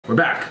We're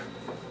back.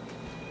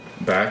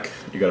 Back?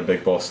 You got a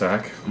big ball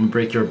sack? I'm gonna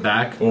break your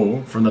back.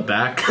 Oh. From the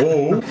back.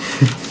 Oh.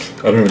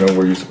 I don't even know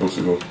where you're supposed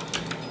to go.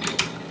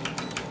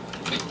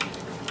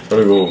 Try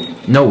to go.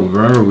 No,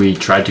 remember we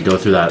tried to go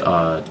through that,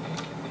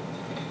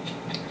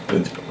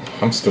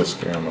 I'm still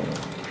scared. I'm not.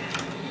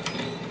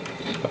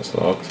 That's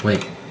locked.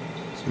 Wait.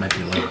 This might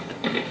be locked.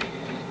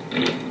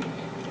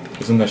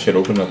 Isn't that shit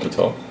open at the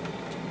top?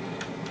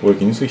 Wait,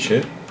 can you say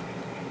shit?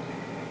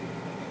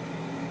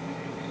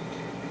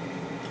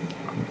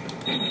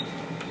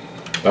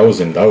 That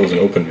wasn't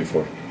open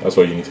before. That's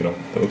what you need to know.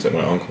 That looks like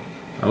my uncle.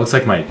 That looks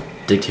like my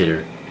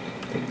dictator.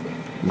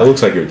 That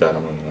looks like your dad,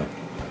 I'm not gonna lie.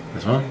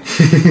 This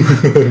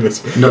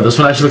one? No, this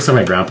one actually looks like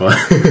my grandpa.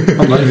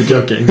 I'm not even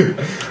joking.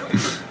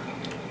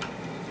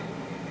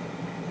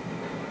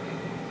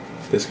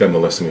 This guy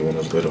molested me when I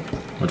was little.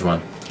 Which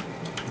one?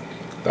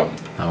 That one.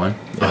 That one?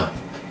 Yeah.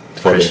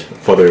 Oh.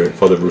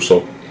 Father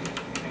Rousseau.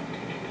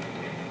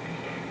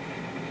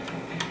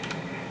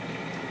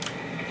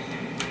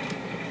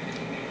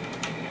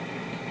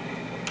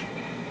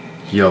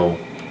 Yo. Oh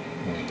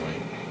my.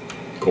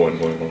 Go on.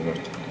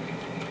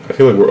 I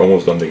feel like we're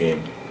almost done the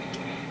game.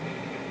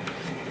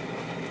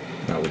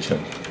 Now we're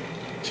chilling.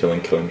 Killing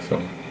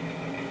film.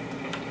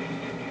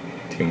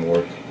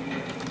 Teamwork.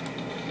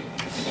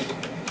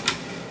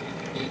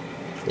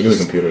 Look at the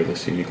computer,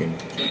 let's see if you can...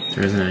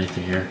 There isn't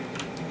anything here.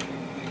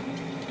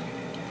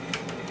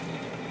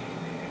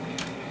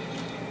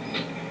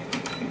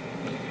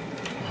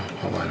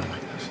 Oh, I don't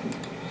like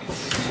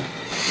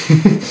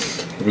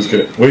this. It was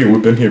good. Wait,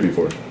 we've been here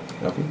before.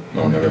 Have we?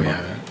 No, never we mind.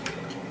 haven't.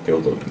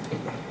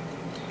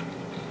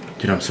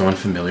 Dude, I'm so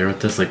unfamiliar with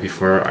this. Like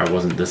before, I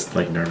wasn't this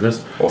like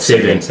nervous. Well,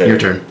 Save it. Your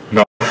turn.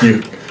 No,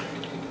 you.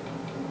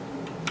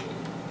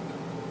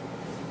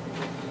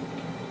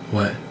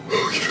 What?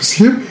 You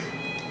see him?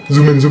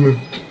 Zoom in.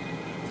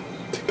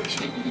 Take that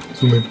shit.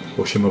 Zoom in.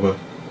 Oh shit, my bad.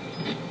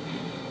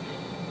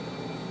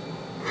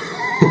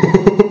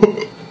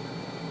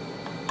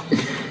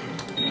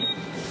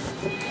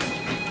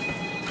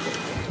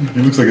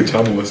 He looks like a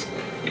child molester.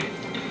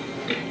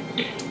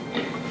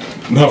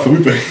 Nah,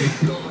 Felipe.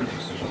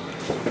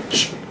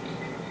 Shh.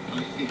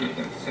 I figured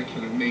that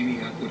secular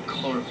maniac would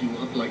carve you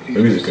up like the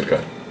Maybe he's a good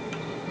guy.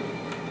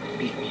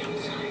 Meet me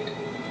outside.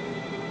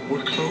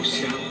 We're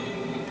close now.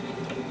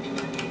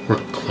 We're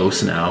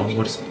close now.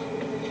 What's?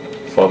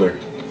 Father.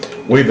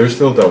 Wait, there's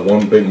still that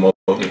one big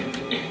motherfucker.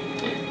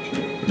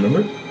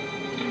 Remember?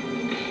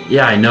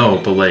 Yeah, I know,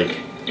 but like,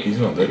 He's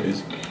not dead, is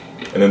he?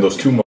 And then those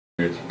two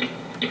motherfuckers.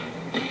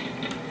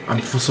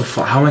 I'm supposed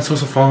to. How am I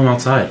supposed to follow him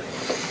outside?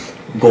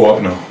 Go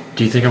up now.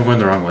 Do you think I'm going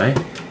the wrong way?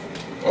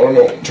 I don't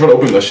know. Try to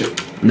open that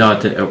shit. No,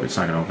 it's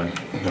not gonna open.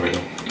 There we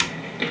go.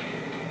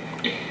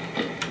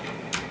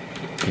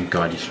 Thank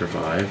God you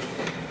survived.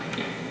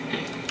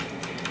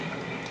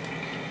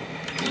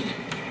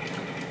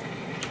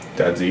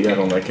 Dad's I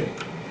don't like it.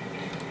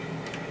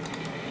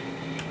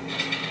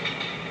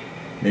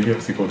 Maybe I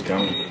have to go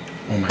down.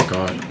 Oh my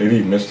God. Maybe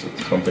you missed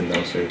something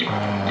downstairs.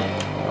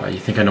 You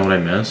think I know what I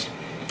missed?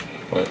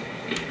 What?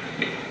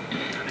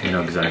 I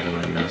know exactly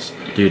what I missed.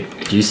 Dude,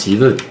 do you see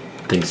the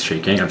things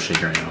shaking? I'm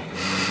shaking right now.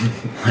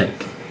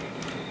 Like,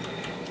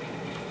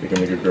 You can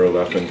make a girl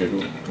laugh and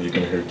giggle. You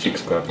can hear her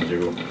cheeks clap and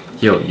jiggle.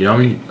 yo, you know how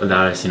many that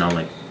I've seen on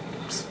like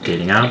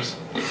dating apps?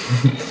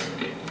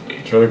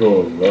 Try to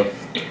go left.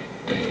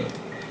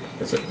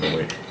 Is it? No,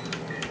 wait.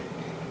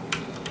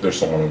 There's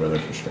someone over there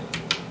for sure.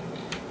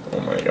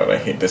 Oh my God, I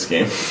hate this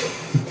game.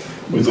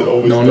 Was it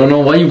always? No.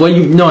 Why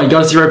you? No, you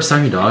gotta see right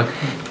beside me, dog.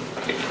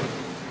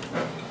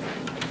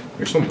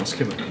 You're so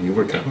muscular. You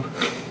work out.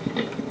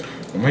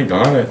 Oh my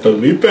God,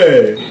 Felipe.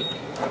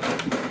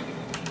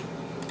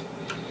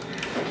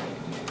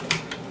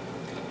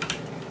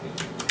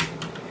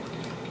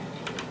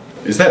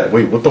 Is that?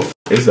 Wait, what the f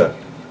is that?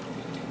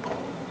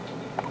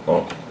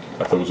 Oh,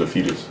 I thought it was a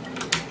fetus.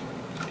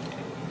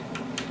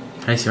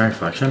 Can I see my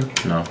reflection?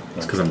 No,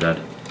 it's because I'm dead.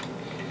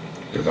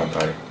 You're a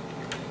vampire.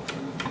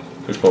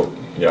 There's probably.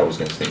 Yeah, I was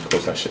gonna say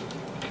close that shit.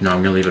 No,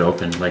 I'm gonna leave it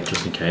open, like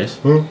just in case.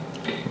 Huh?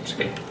 I'm just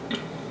kidding.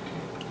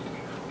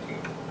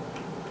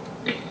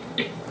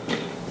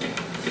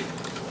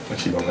 I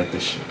actually don't like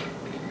this shit.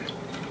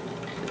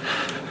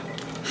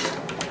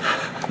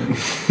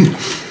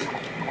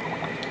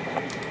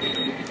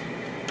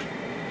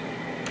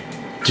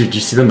 Dude, do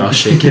you see the mouse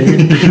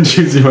shaking? Did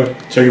you see what?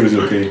 Check if it's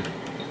okay.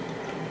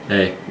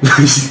 Hey.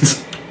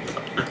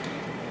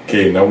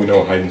 Okay, now we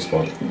know a hiding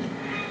spot.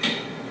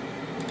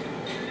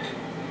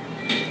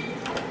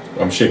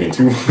 I'm shaking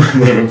too. I'm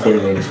not even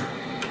playing right now.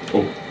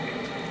 Oh.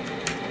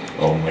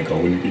 Oh my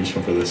God, we need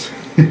Isham for this.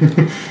 We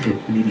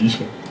need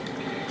Isham.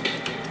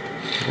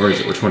 Where is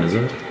it? Which one is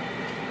it?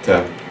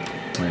 Tab.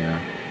 Oh yeah.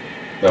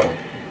 That one.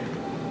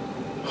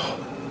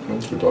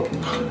 What we're talking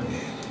about?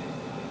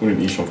 We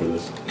need Isham for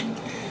this.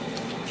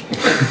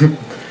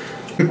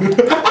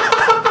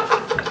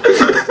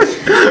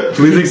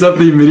 Please accept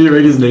the immediate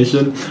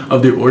resignation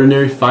of the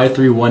ordinary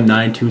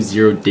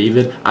 531920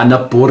 David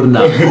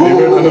Annapurna.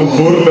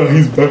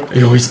 He's back.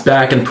 Yo, he's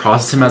back and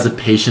process him as a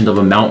patient of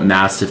a Mount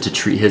Mastiff to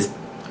treat his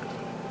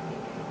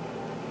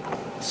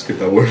Skip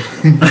that word.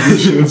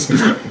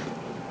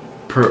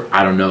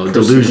 I don't know.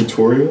 Delusion.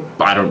 Tutorial?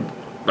 I don't.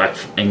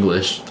 That's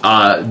English.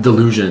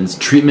 Delusions.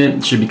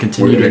 Treatment should be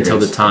continued until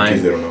the time. In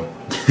case they don't know.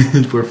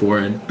 We're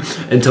foreign.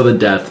 Until the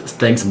death.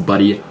 Thanks,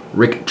 buddy.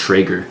 Rick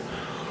Traeger.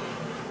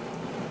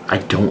 I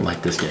don't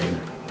like this game.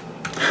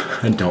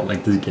 I don't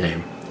like this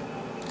game.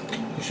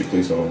 You should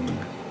play some,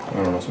 I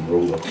don't know, some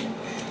Roblox.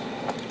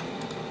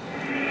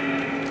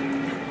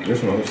 There's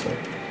some other stuff.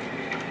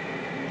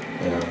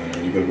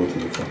 You gotta go to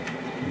the front.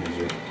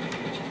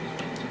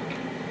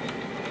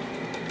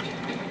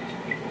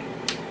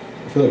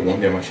 I feel like one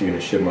day I'm actually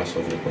gonna shit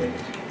myself while playing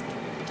this.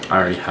 I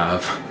already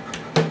have.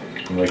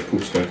 I'm like,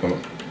 poop's gonna come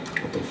up.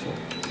 What the fuck?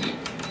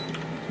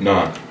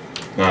 Nah.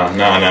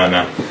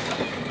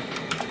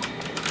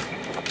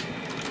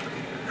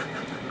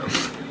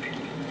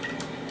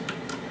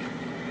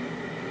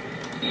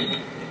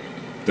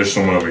 There's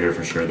someone over here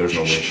for sure. There's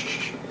no way.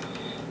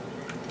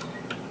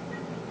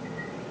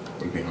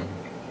 Look behind me.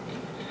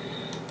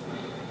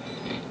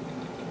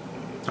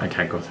 I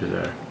can't go through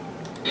there.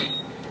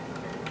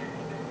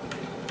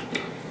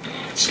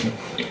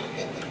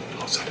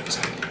 Outside. Please.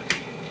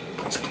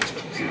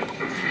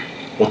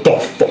 What the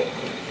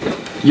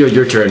fuck? Yo,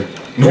 your turn.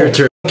 No, Your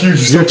turn. fuck you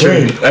still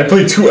playing. I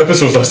played 2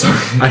 episodes last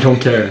time. I don't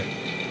care.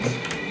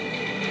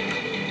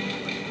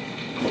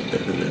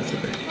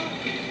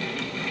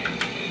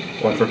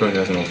 Oh, I forgot he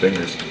has no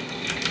fingers.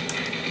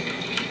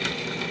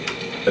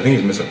 I think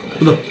he's missing a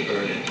couple. Look.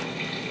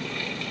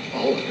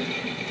 All of it.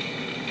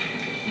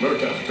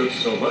 Murkoff took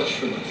so much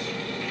from us.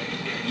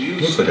 You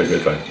Looks like a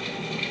good guy.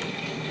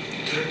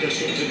 turned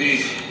us into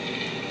these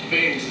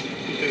things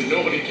because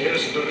nobody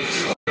cares about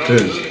us.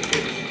 Dude.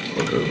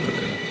 Okay.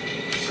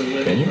 So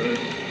let Can you?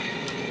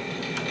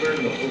 burn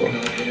the whole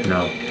hell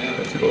No. I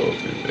have to go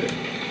through there.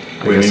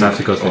 I guess I have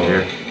to go through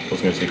here. I was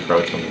gonna say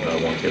crouch on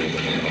one table,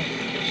 but no.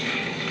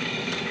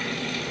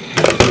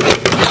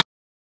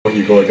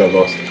 You go, I got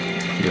lost.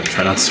 Yo,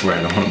 try not to swear.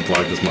 I don't want to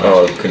blog this much.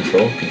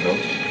 Control,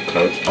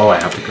 crouch. Oh, I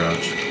have to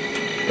crouch.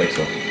 I think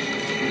so.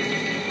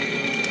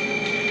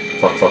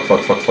 Fuck.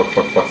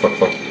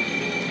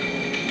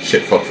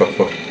 Shit, fuck.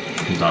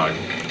 Dog.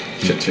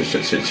 Shit,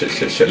 fuck.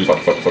 Shit,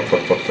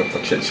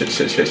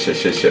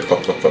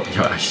 fuck.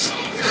 Yo, I just.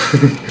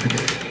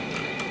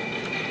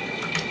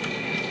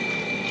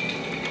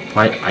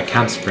 Why? I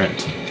can't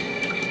sprint.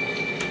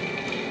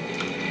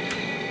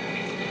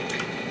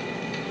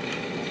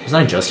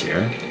 Wasn't I just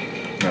here?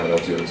 No, that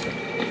was the other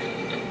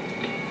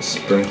side.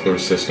 Sprinkler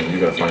system, you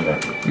gotta find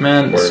that.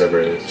 Man, Wherever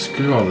it is.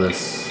 screw all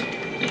this.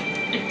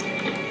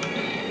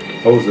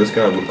 How was this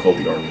guy? I would call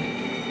the army.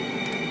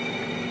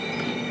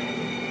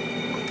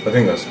 I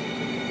think that's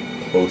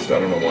close. I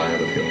don't know why I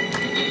have a feeling.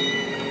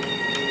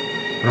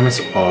 What am I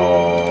so?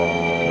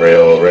 Oh.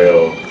 Rail.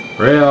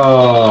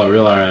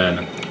 Real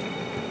RN.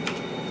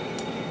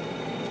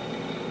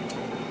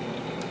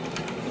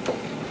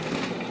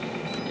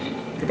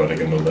 You're about to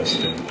get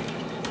molested.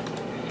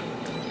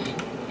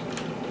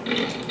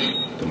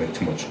 Don't make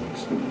too much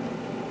noise.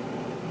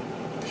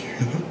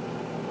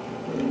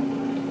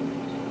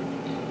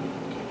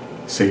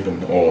 Save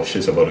him. Oh,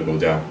 shit's about to go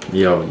down.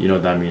 Yo, you know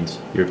what that means.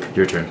 Your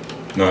turn.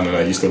 No,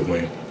 you still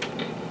playing.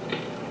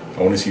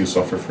 I want to see you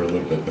suffer for a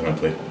little bit, then I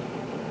play.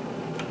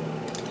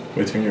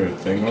 Wait, turn your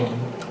thing on,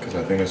 because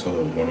I think I saw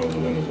one of the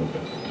windows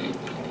open.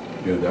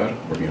 Either that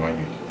or behind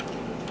you.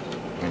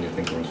 Behind your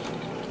thing first.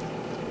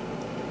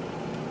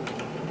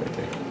 Right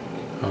there.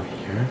 Oh,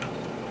 here?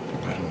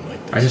 I don't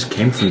like this. I just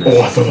came from this.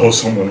 Oh, I thought that was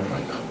someone.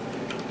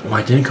 Oh,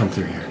 I didn't come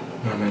through here.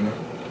 No.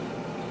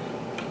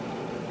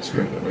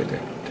 Sprinkler right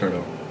there. Turn it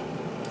on.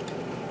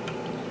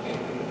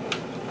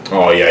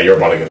 Oh yeah, you're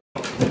about to get.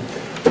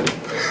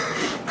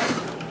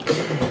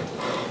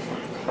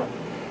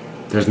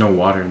 There's no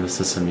water in the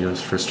system. You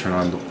just first turn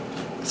on the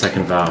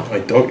second valve. My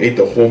dog ate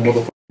the whole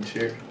motherfucking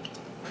chair.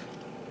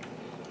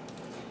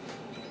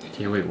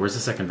 Okay, wait. Where's the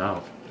second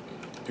valve?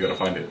 You gotta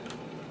find it.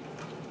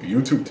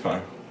 YouTube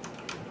time.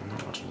 I'm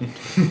not watching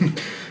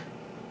it.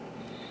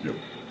 Yep.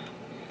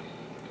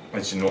 I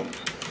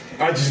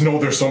just know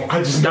there's some.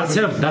 That's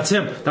him. That's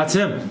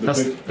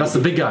the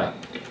big guy.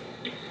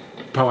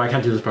 Probably I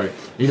can't do this part.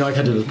 You know I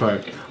can't do this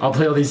part. I'll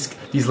play all these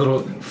little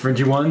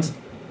fringy ones,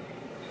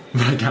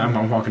 but I can't.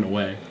 I'm walking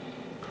away.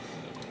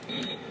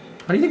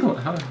 How do you think?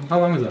 How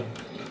long was that?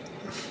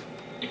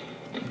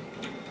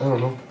 I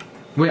don't know.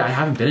 Wait, I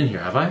haven't been in here,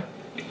 have I?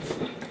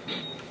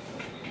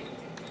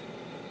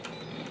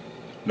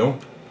 No.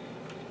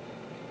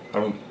 I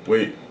don't.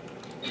 Wait.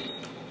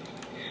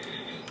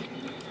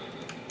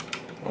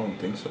 I don't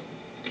think so.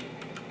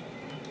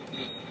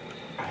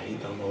 I hate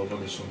that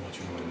motherfucker so much.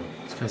 You know what I mean?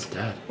 This guy's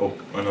dead. Oh,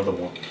 another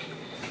one.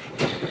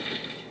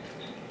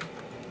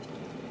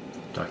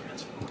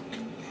 Documents.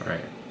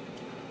 Alright.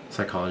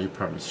 Psychology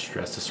department,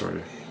 stress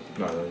disorder.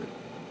 No,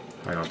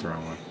 I got the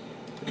wrong one.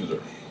 these are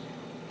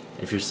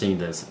If you're seeing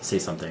this, say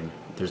something.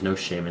 There's no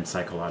shame in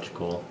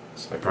psychopathological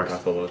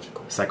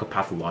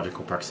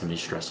proximity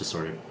stress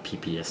disorder,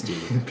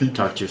 PPSD.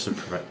 Talk to your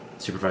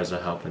supervisor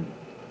to help and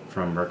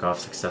from Murkoff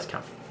Success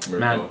Camp.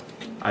 Man,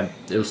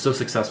 it was so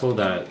successful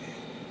that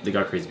They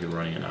got crazy people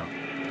running it now.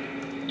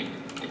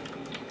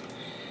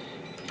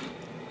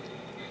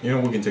 You know,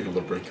 we can take a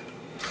little break.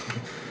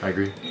 I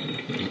agree.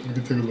 We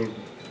can take a little.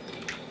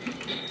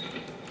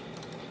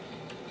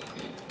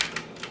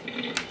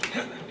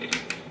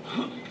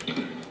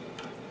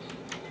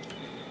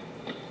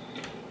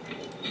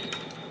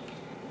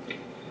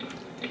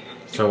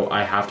 So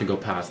I have to go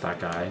past that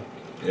guy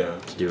Yeah.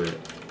 to do it.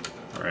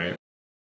 Alright.